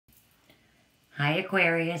Hi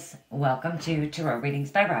Aquarius, welcome to Tarot Readings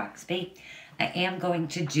by Roxby. I am going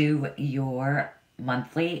to do your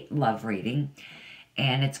monthly love reading,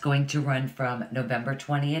 and it's going to run from November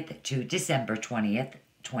 20th to December 20th,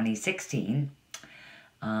 2016.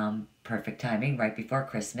 Perfect timing, right before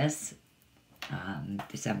Christmas.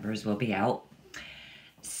 December's will be out.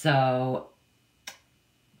 So,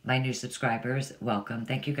 my new subscribers, welcome.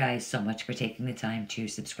 Thank you guys so much for taking the time to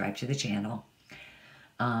subscribe to the channel.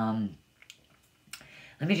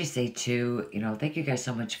 Let me just say, too, thank you guys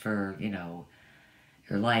so much for, your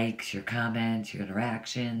likes, your comments, your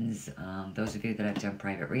interactions. Those of you that I've done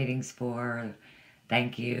private readings for,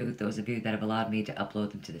 thank you. Those of you that have allowed me to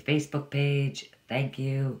upload them to the Facebook page, thank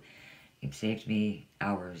you. You've saved me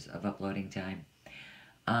hours of uploading time.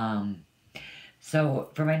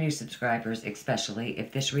 So, for my new subscribers, especially,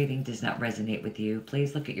 if this reading does not resonate with you,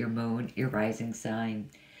 please look at your moon, your rising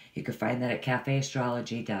sign. You can find that at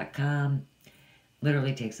cafeastrology.com.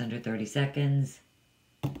 Literally takes under 30 seconds.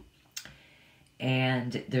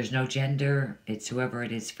 And there's no gender. It's whoever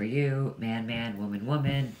it is for you. Man, man, woman,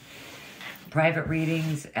 woman. Private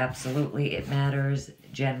readings, absolutely, it matters.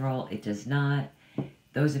 General, it does not.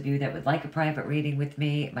 Those of you that would like a private reading with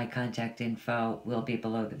me, my contact info will be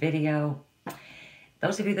below the video.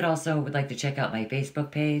 Those of you that also would like to check out my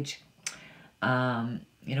Facebook page, I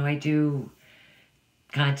do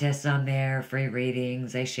contests on there, free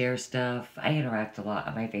readings, I share stuff. I interact a lot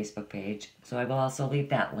on my Facebook page. So I will also leave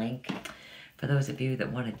that link for those of you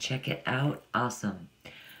that want to check it out. Awesome.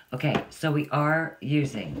 Okay, so we are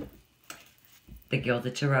using the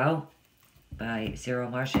Gilded Tarot by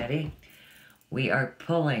Cyril Marchetti. We are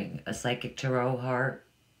pulling a Psychic Tarot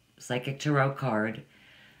card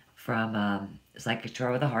from Psychic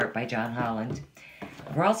Tarot of the Heart by John Holland.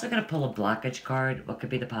 We're also going to pull a blockage card. What could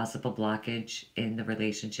be the possible blockage in the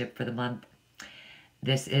relationship for the month?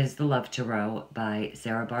 This is the Love Tarot by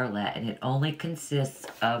Sarah Bartlett, and it only consists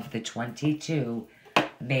of the 22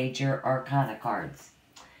 major arcana cards.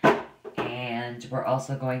 And we're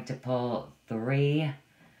also going to pull 3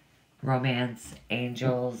 Romance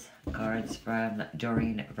Angels cards from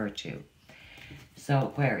Doreen Virtue. So,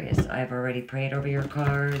 Aquarius, I've already prayed over your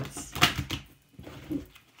cards.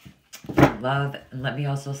 Love. And let me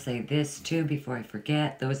also say this too before I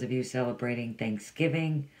forget. Those of you celebrating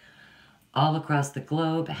Thanksgiving all across the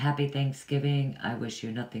globe, happy Thanksgiving. I wish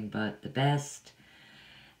you nothing but the best,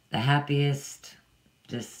 the happiest,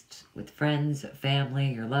 just with friends,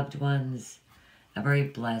 family, your loved ones. A very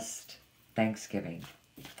blessed Thanksgiving.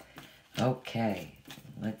 Okay,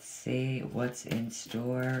 let's see what's in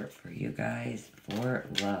store for you guys for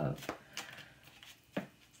love.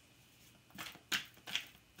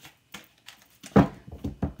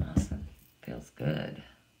 Feels good.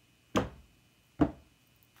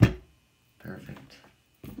 Perfect.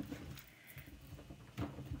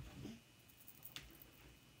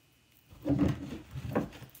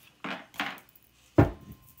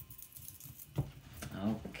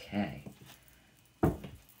 Okay.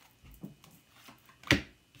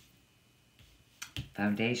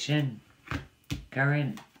 Foundation,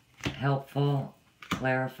 current, helpful,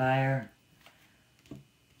 clarifier,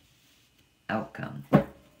 outcome.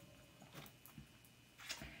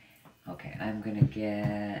 Okay, I'm going to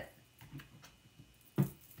get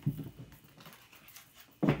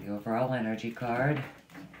the overall energy card.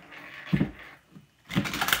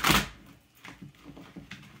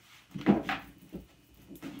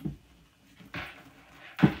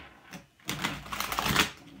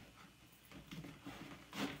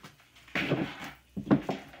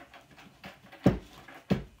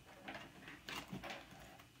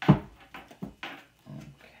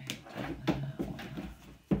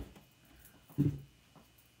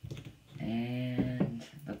 And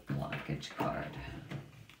the blockage card.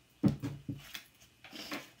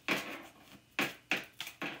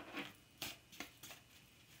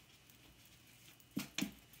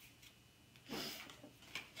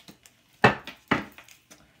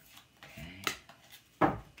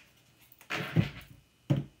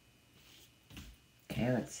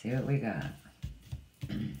 Okay, let's see what we got.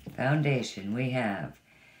 Foundation, we have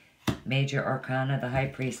Major Arcana, the High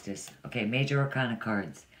Priestess. Okay, Major Arcana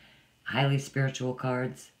cards. Highly spiritual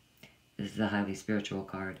cards. This is a highly spiritual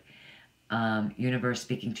card. Universe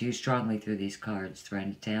speaking to you strongly through these cards.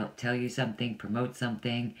 Trying to tell you something, promote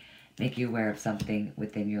something, make you aware of something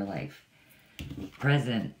within your life.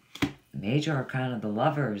 Present. Major Arcana, the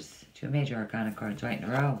Lovers. 2 Major Arcana cards right in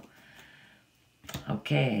a row.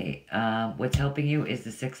 Okay, what's helping you is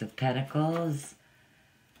the 6 of Pentacles.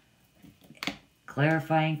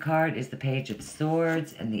 Clarifying card is the Page of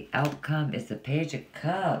Swords, and the outcome is the Page of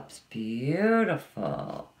Cups.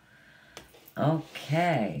 Beautiful.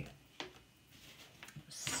 Okay.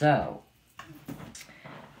 So,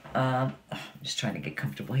 I'm just trying to get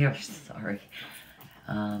comfortable here. Sorry.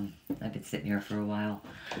 I've been sitting here for a while.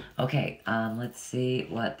 Okay, let's see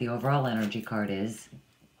what the overall energy card is.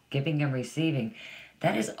 Giving and receiving.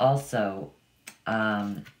 That is also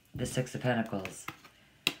the Six of Pentacles.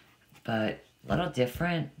 But a little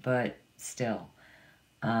different, but still.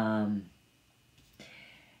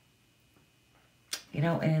 You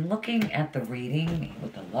know, and looking at the reading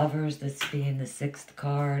with the Lovers, this being the 6th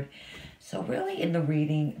card. So really in the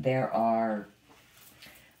reading, there are,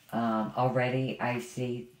 already I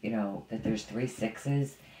see, you know, that there's 3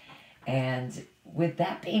 sixes. And with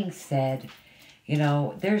that being said, you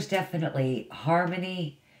know, there's definitely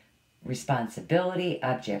harmony, responsibility,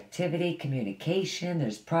 objectivity, communication.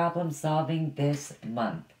 There's problem solving this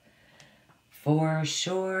month. For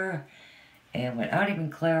sure. And without even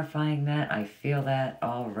clarifying that, I feel that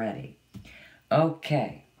already.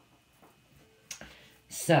 Okay.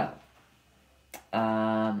 So,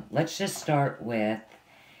 let's just start with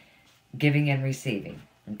giving and receiving.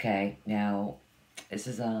 Okay. Now, this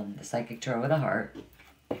is the Psychic Tarot of the Heart.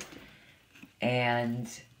 And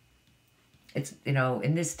it's, you know,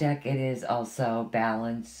 in this deck, it is also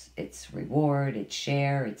balance. It's reward. It's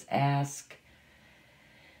share. It's ask.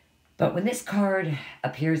 But when this card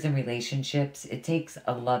appears in relationships, it takes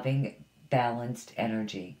a loving, balanced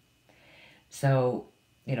energy. So,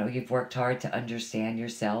 you know, you've worked hard to understand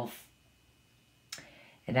yourself.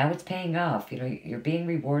 And now it's paying off. You know, you're being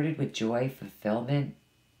rewarded with joy, fulfillment.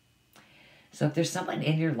 So if there's someone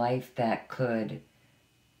in your life that could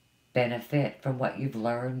benefit from what you've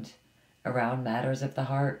learned around matters of the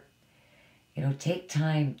heart, you know, take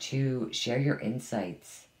time to share your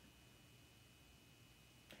insights.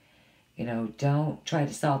 You know, don't try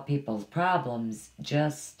to solve people's problems.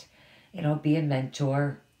 Just, you know, be a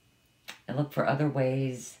mentor and look for other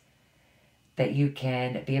ways that you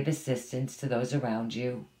can be of assistance to those around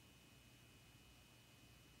you.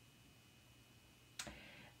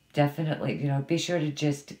 Definitely, you know, be sure to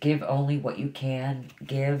just give only what you can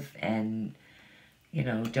give, and, you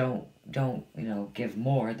know, don't, you know, give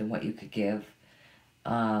more than what you could give.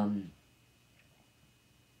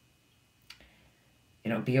 You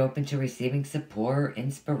know, be open to receiving support,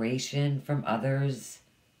 inspiration from others.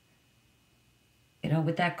 You know,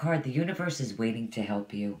 with that card, the universe is waiting to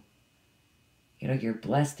help you. You know, you're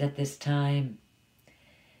blessed at this time.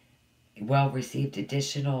 Well-received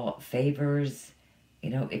additional favors. You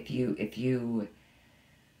know, if you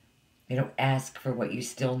know, ask for what you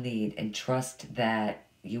still need and trust that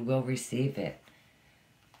you will receive it.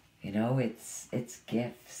 You know, it's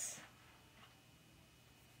gifts.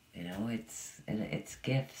 You know, it's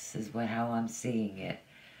gifts is how I'm seeing it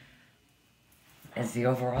as the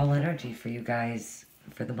overall energy for you guys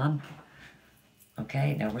for the month.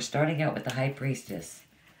 Okay, now we're starting out with the High Priestess.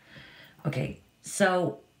 Okay,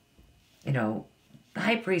 so, you know, the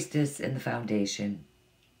High Priestess and the Foundation.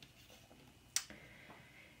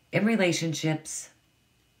 In relationships,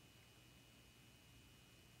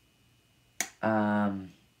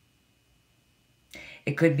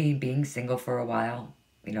 it could mean being single for a while.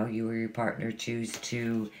 You know, you or your partner choose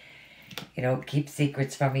to, you know, keep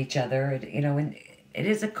secrets from each other. You know, and it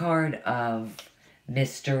is a card of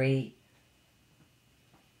mystery.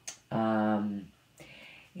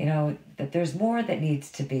 You know, that there's more that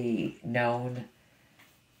needs to be known.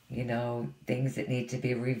 You know, things that need to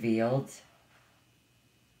be revealed.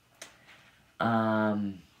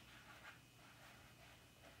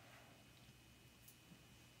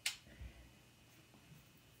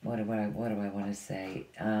 What do I want to say?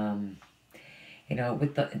 You know,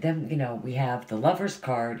 with then, you know, we have the Lover's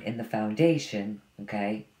card in the Foundation,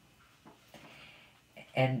 okay?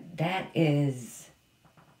 And that is,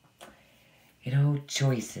 you know,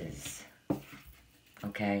 choices,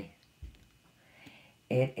 okay?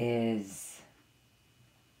 It is,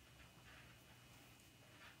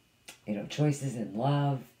 you know, choices in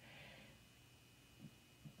love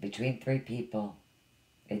between 3 people.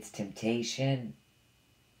 It's temptation.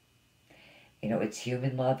 You know, it's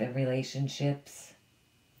human love in relationships.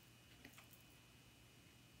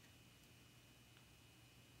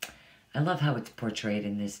 I love how it's portrayed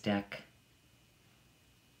in this deck.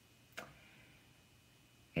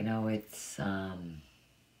 You know, it's,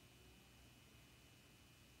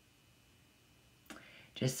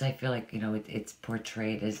 just, I feel like, you know, it's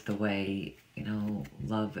portrayed as the way, you know,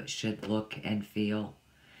 love should look and feel.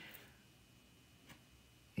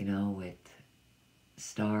 You know, with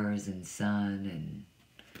stars and sun, and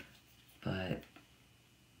but,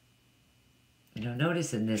 you know,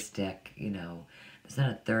 notice in this deck, you know, there's not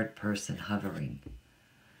a third person hovering.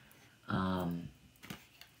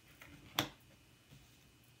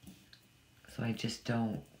 So I just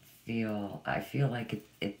don't feel, I feel like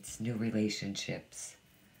it's new relationships.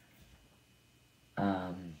 You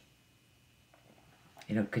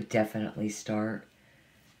know, could definitely start.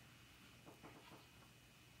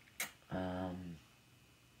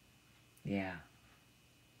 Yeah.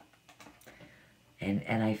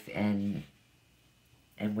 And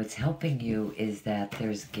what's helping you is that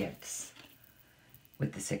there's gifts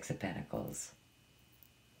with the Six of Pentacles.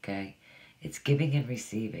 Okay? It's giving and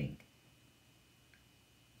receiving.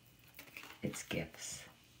 It's gifts.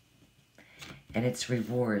 And it's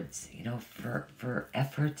rewards, you know, for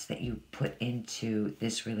efforts that you put into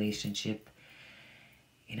this relationship,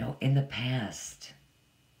 you know, in the past.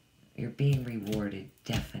 You're being rewarded,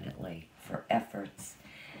 definitely, for efforts.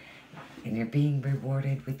 And you're being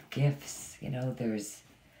rewarded with gifts. You know, there's...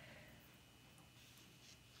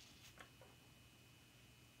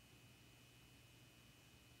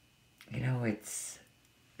 You know, it's...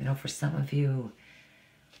 You know, for some of you...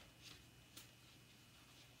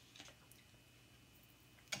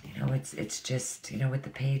 You know, it's just, you know, with the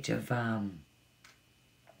Page of... the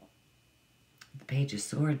Page of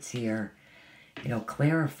Swords here, you know,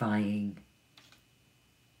 clarifying...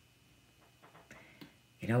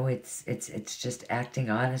 You know, it's just acting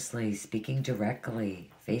honestly, speaking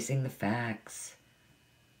directly, facing the facts.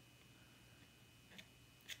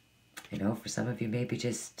 You know, for some of you, maybe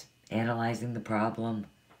just analyzing the problem.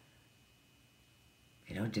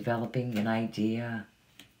 You know, developing an idea.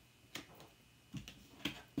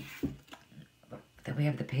 Then we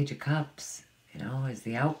have the Page of Cups, you know, as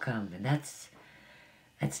the outcome. And that's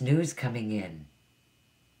news coming in.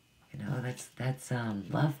 You know, that's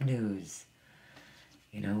love news.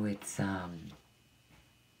 You know, it's,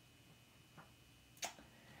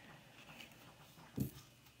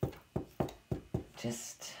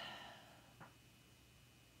 just,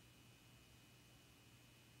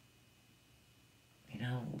 you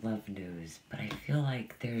know, love news. But I feel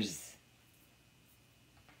like there's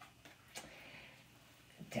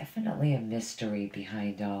definitely a mystery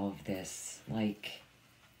behind all of this. Like,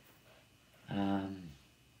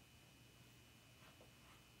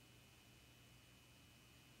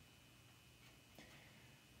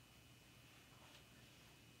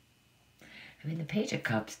 I mean, the Page of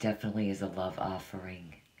Cups definitely is a love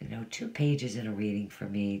offering. You know, 2 pages in a reading for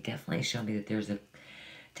me definitely show me that there's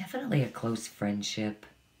definitely a close friendship.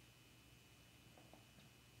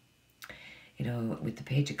 You know, with the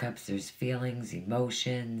Page of Cups, there's feelings,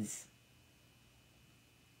 emotions.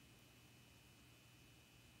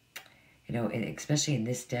 You know, and especially in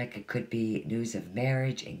this deck, it could be news of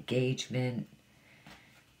marriage, engagement.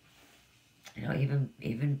 You know,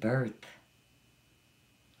 even birth.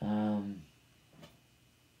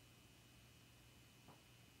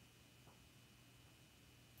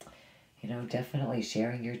 You know, definitely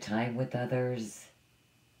sharing your time with others.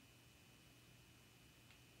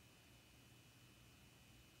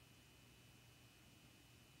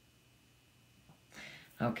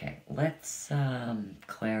 Okay, let's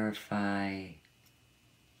clarify.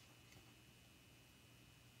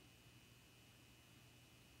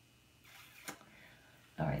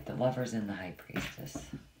 All right, the Lovers and the High Priestess.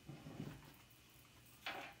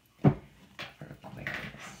 For Aquarius.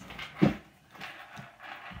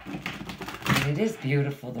 And it is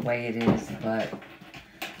beautiful the way it is, but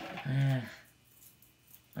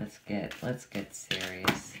let's get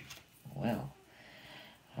serious. Well,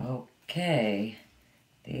 okay.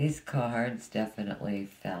 These cards definitely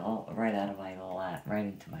fell right out of my lap, right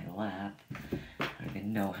into my lap. I don't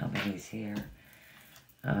even know how many's here.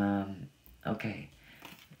 Okay.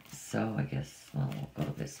 So I guess, well, we'll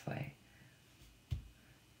go this way.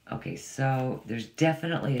 Okay, so there's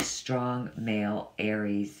definitely a strong male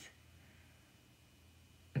Aries.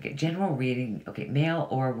 Okay, general reading. Okay, male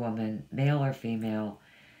or woman, male or female.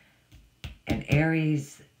 An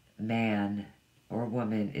Aries man or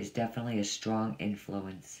woman is definitely a strong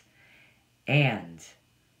influence. And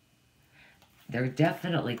they're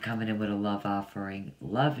definitely coming in with a love offering,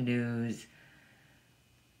 love news,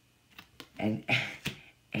 and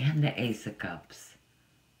the Ace of Cups.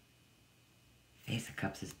 Ace of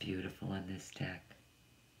Cups is beautiful in this deck.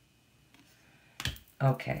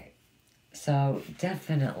 Okay, so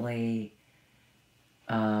definitely,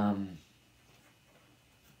 you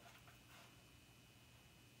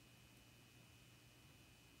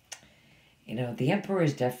know, the Emperor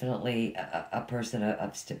is definitely a person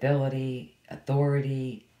of stability,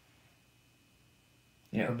 authority.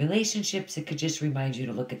 You know, relationships, it could just remind you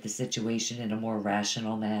to look at the situation in a more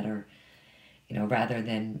rational manner, you know, rather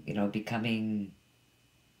than, you know, becoming,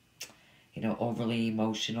 you know, overly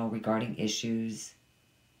emotional regarding issues.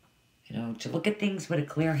 You know, to look at things with a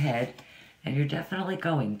clear head, And you're definitely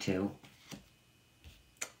going to.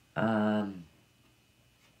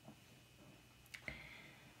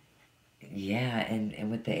 Yeah, and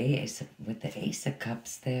with the Ace of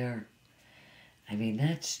Cups there, I mean,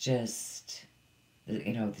 that's just,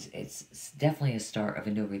 you know, it's definitely a start of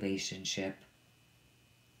a new relationship.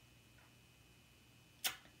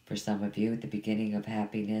 For some of you, at the beginning of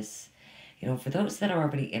happiness. You know, for those that are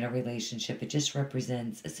already in a relationship, it just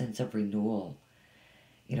represents a sense of renewal,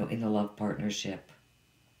 you know, in the love partnership.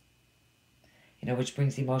 You know, which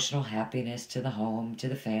brings emotional happiness to the home, to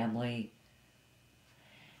the family.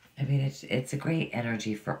 I mean, it's a great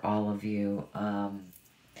energy for all of you. You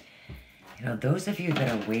know, those of you that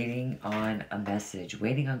are waiting on a message,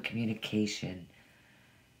 waiting on communication,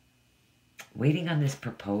 waiting on this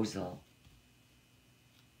proposal.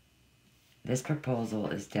 This proposal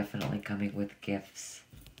is definitely coming with gifts.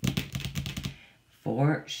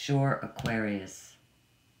 For sure, Aquarius.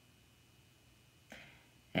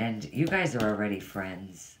 And you guys are already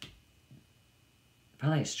friends.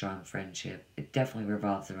 Probably a strong friendship. It definitely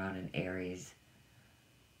revolves around an Aries.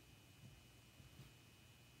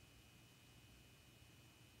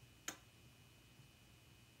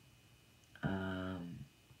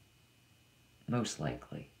 Most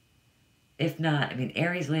likely. If not, I mean,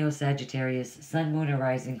 Aries, Leo, Sagittarius, Sun, Moon, or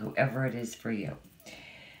Rising, whoever it is for you.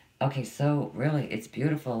 Okay, so really, it's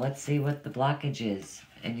beautiful. Let's see what the blockage is.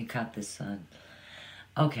 And you got the Sun.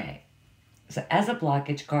 Okay, so as a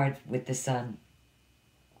blockage card with the Sun,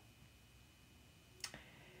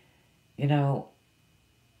 you know,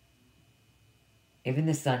 even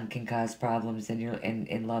the Sun can cause problems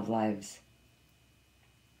in love lives.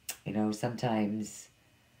 You know, sometimes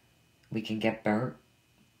we can get burnt.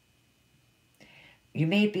 You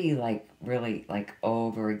may be like really like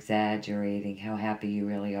over exaggerating how happy you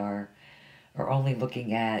really are, or only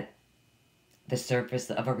looking at the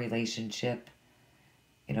surface of a relationship.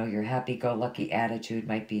 You know, your happy-go-lucky attitude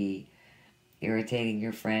might be irritating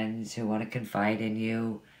your friends who want to confide in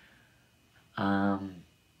you.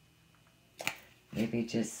 Maybe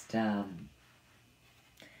just, I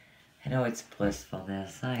know it's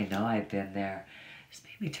blissfulness. I know I've been there. Just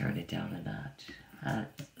maybe turn it down a notch.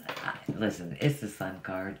 Listen, it's the Sun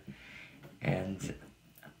card. And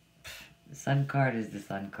the Sun card is the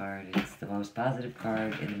Sun card. It's the most positive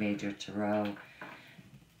card in the major tarot.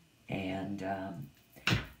 And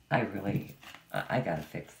I gotta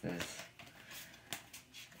fix this.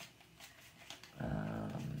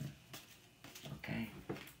 Okay.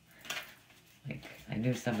 Like, I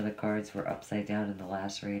knew some of the cards were upside down in the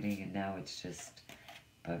last reading, and now it's just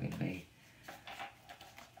bugging me.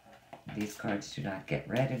 These cards do not get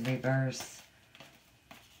read in reverse.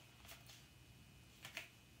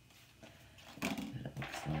 And it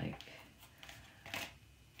looks like...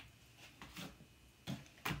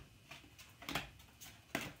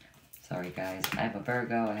 Sorry guys, I'm a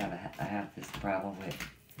Virgo. I have this problem with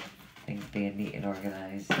things being neat and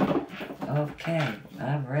organized. Okay,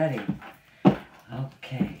 I'm ready.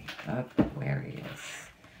 Okay, Aquarius.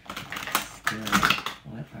 Still,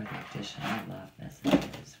 what are the additional love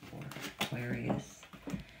messages for Aquarius?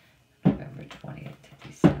 November 20th to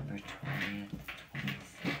December 20th,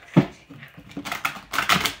 2016.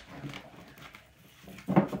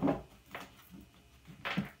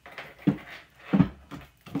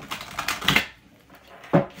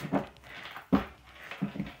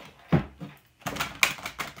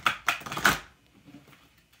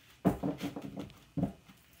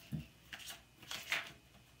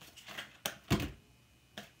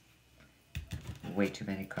 Way too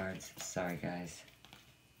many cards. Sorry, guys.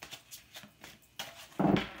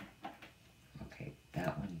 Okay,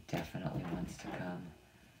 that one definitely wants to come.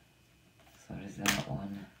 So does that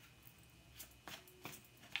one.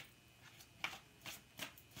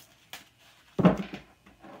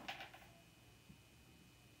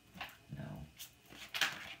 No.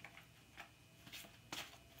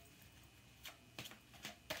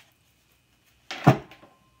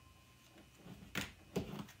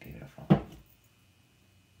 Beautiful.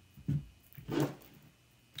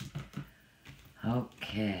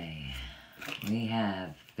 Okay, we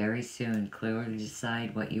have very soon clearly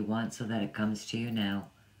decide what you want so that it comes to you now.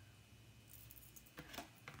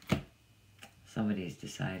 Somebody's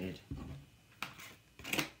decided.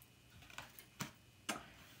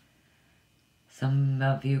 Some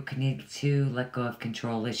of you can need to let go of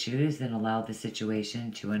control issues and allow the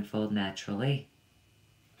situation to unfold naturally.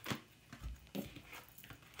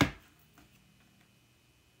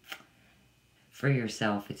 For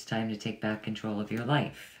yourself, it's time to take back control of your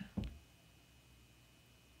life.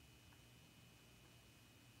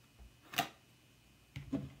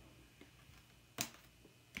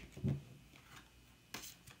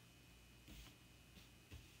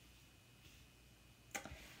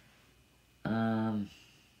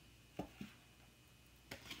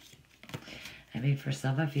 mean, for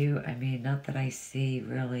some of you, I mean, not that I see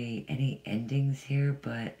really any endings here,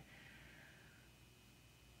 but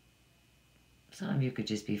some of you could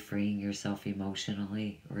just be freeing yourself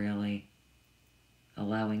emotionally, really.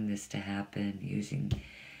 Allowing this to happen,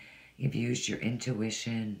 you've used your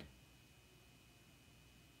intuition.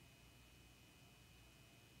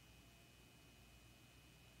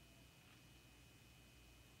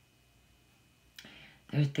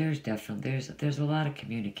 There's definitely, there's a lot of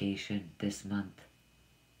communication this month.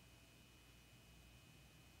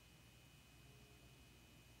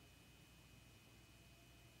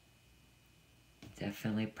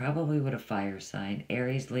 Definitely, probably with a fire sign.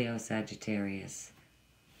 Aries, Leo, Sagittarius.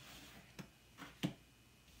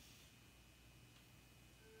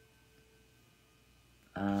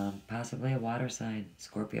 Possibly a water sign.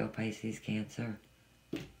 Scorpio, Pisces, Cancer.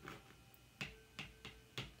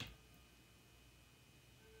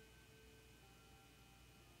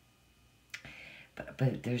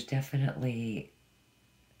 But there's definitely,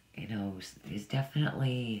 you know, there's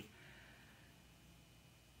definitely...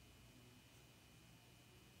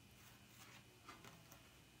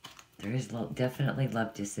 There is definitely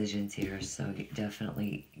love decisions here, so you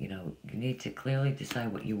definitely, you know, you need to clearly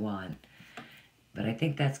decide what you want. But I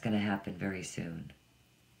think that's going to happen very soon.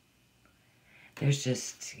 There's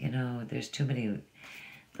just, you know, there's too many,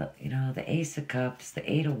 you know, the Ace of Cups,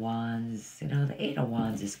 the Eight of Wands. You know, the Eight of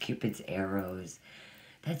Wands is Cupid's arrows.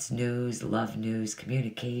 That's news, love news,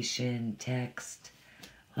 communication, text,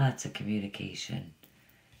 lots of communication.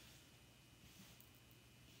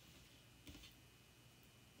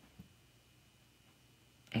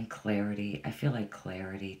 And clarity. I feel like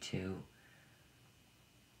clarity too.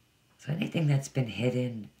 So anything that's been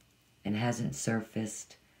hidden and hasn't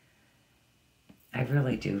surfaced, I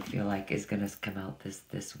really do feel like is going to come out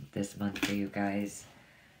this month for you guys.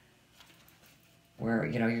 Where,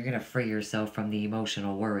 you know, you're going to free yourself from the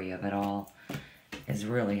emotional worry of it all. Is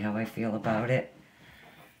really how I feel about it.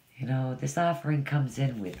 You know, this offering comes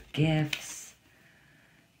in with gifts.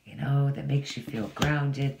 You know, that makes you feel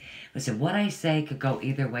grounded. Listen, what I say could go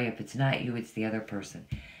either way. If it's not you, it's the other person.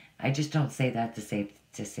 I just don't say that to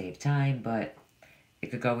save time, but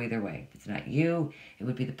it could go either way. If it's not you, it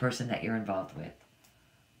would be the person that you're involved with.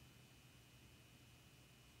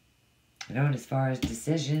 You know, and as far as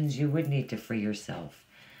decisions, you would need to free yourself.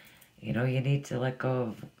 You know, you need to let go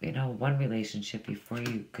of, you know, one relationship before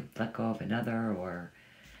you could let go of another, or...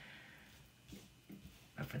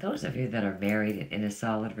 For those of you that are married in a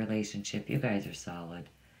solid relationship, you guys are solid.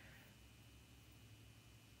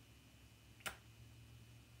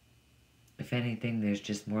 If anything, there's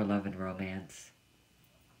just more love and romance.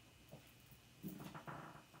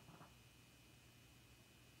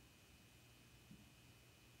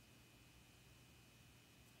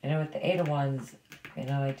 You know, with the Eight of Wands, you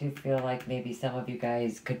know, I do feel like maybe some of you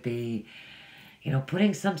guys could be, you know,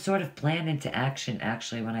 putting some sort of plan into action,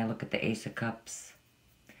 actually, when I look at the Ace of Cups.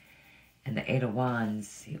 And the Eight of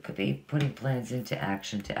Wands, you could be putting plans into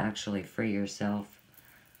action to actually free yourself.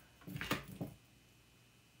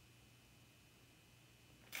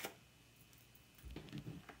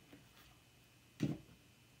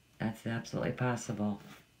 That's absolutely possible.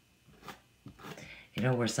 You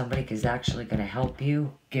know, where somebody is actually going to help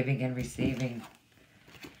you, giving and receiving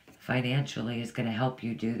financially is going to help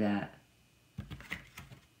you do that.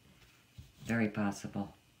 Very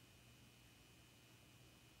possible.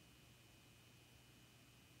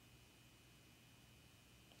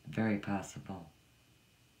 Very possible.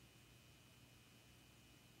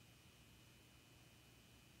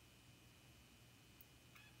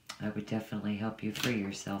 I would definitely help you free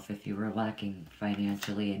yourself if you were lacking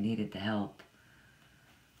financially and needed the help.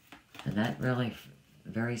 And that really,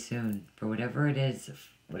 very soon, for whatever it is,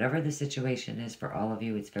 whatever the situation is for all of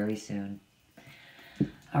you, it's very soon.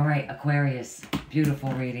 All right, Aquarius,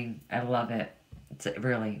 beautiful reading. I love it. It's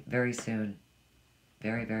really very soon.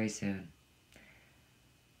 Very, very soon.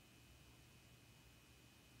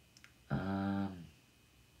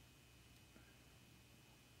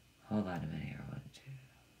 Hold on a minute here. 1,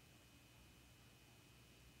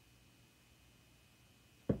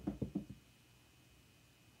 2.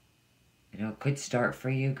 You know, it could start for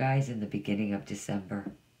you guys in the beginning of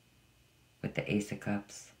December with the Ace of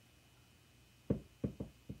Cups,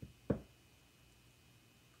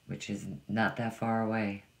 which is not that far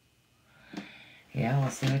away. Yeah,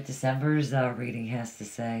 we'll see what December's reading has to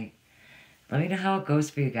say. Let me know how it goes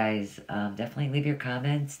for you guys. Definitely leave your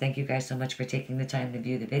comments. Thank you guys so much for taking the time to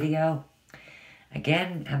view the video.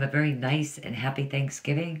 Again, have a very nice and happy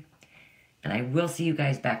Thanksgiving. And I will see you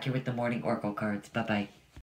guys back here with the morning oracle cards. Bye-bye.